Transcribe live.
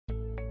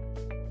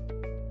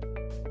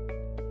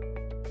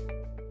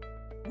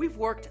We've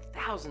worked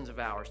thousands of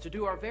hours to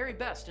do our very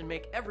best and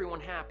make everyone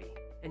happy.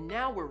 And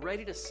now we're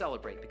ready to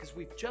celebrate because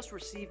we've just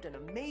received an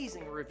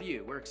amazing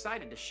review we're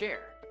excited to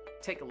share.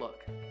 Take a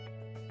look.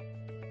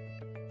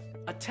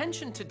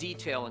 Attention to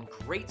detail and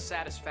great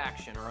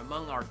satisfaction are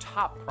among our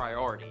top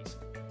priorities.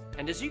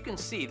 And as you can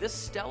see, this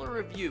stellar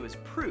review is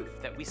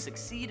proof that we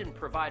succeed in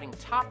providing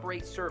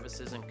top-rate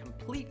services and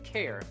complete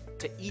care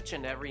to each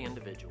and every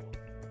individual.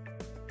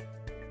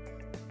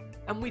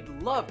 And we'd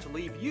love to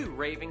leave you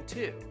raving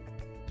too.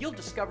 You'll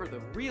discover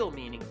the real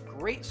meaning of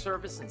great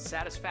service and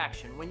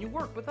satisfaction when you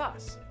work with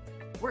us.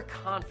 We're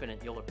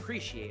confident you'll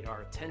appreciate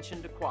our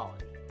attention to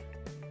quality.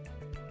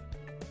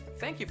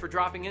 Thank you for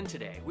dropping in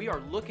today. We are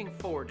looking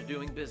forward to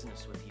doing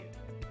business with you.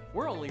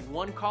 We're only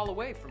one call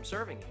away from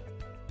serving you.